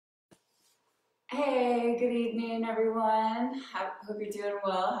Hey, good evening, everyone. Hope you're doing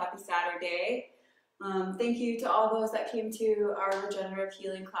well. Happy Saturday. Thank you to all those that came to our regenerative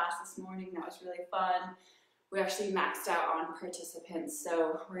healing class this morning. That was really fun. We actually maxed out on participants,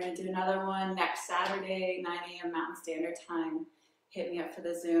 so we're going to do another one next Saturday, 9 a.m. Mountain Standard Time. Hit me up for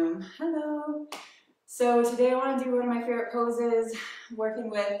the Zoom. Hello. So today I want to do one of my favorite poses, working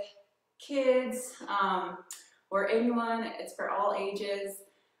with kids or anyone. It's for all ages.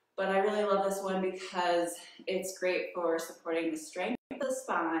 But I really love this one because it's great for supporting the strength of the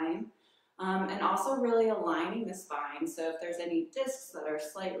spine and also really aligning the spine. So if there's any discs that are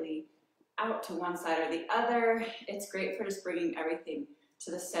slightly out to one side or the other, it's great for just bringing everything to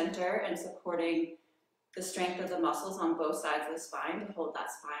the center and supporting the strength of the muscles on both sides of the spine to hold that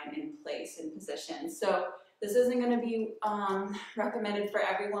spine in place and position. So this isn't going to be recommended for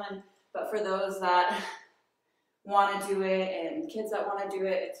everyone, but for those that want to do it and kids that want to do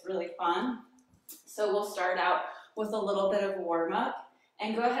it, it's really fun. So we'll start out with a little bit of warm-up,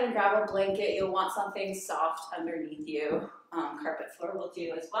 and go ahead and grab a blanket. You'll want something soft underneath you. Carpet floor will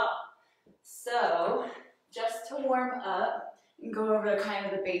do as well. So just to warm up and go over kind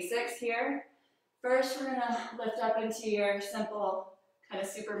of the basics here. First, we're going to lift up into your simple kind of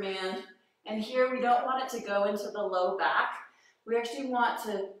Superman, and here we don't want it to go into the low back. We actually want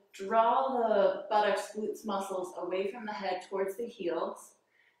to draw the buttocks, glutes muscles away from the head towards the heels,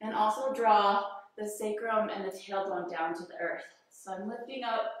 and also draw the sacrum and the tailbone down to the earth. So I'm lifting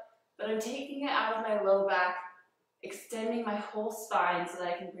up, but I'm taking it out of my low back, extending my whole spine so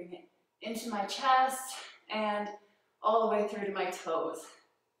that I can bring it into my chest and all the way through to my toes.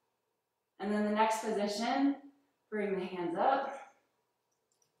 And then the next position, bring the hands up.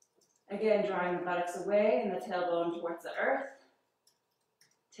 Again, drawing the buttocks away and the tailbone towards the earth.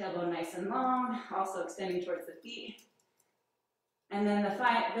 Tailbone nice and long, also extending towards the feet. And then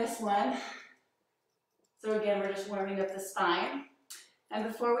this one, so again, we're just warming up the spine. And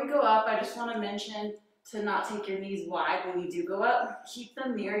before we go up, I just want to mention to not take your knees wide when you do go up. Keep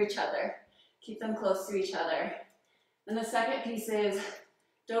them near each other. Keep them close to each other. And the second piece is,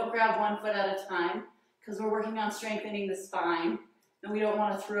 don't grab one foot at a time, because we're working on strengthening the spine, and we don't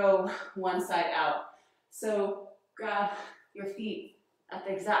want to throw one side out. So grab your feet at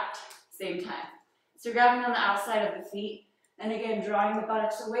the exact same time. So you're grabbing on the outside of the feet, and again, drawing the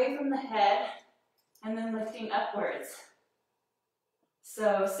buttocks away from the head, and then lifting upwards.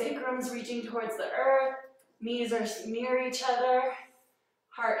 So sacrum's reaching towards the earth, knees are near each other,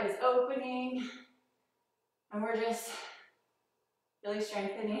 heart is opening, and we're just really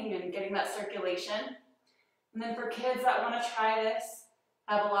strengthening and getting that circulation. And then for kids that want to try this,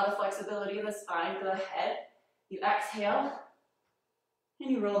 have a lot of flexibility in the spine, go ahead, you exhale, and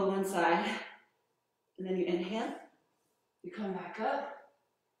you roll to one side, and then you inhale, you come back up,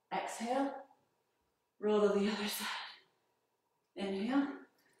 exhale, roll to the other side, inhale,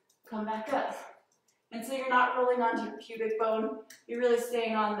 come back up. And so you're not rolling onto your pubic bone, you're really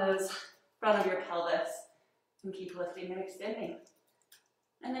staying on those front of your pelvis, and keep lifting and extending.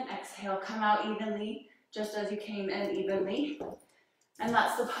 And then exhale, come out evenly, just as you came in evenly. And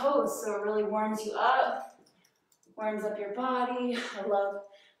that's the pose, so it really warms you up, warms up your body. I love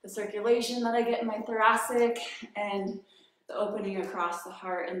the circulation that I get in my thoracic and the opening across the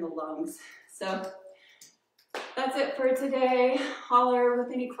heart and the lungs. So that's it for today. Holler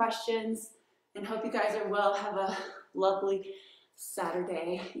with any questions, and hope you guys are well. Have a lovely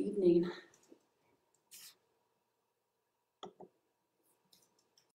Saturday evening.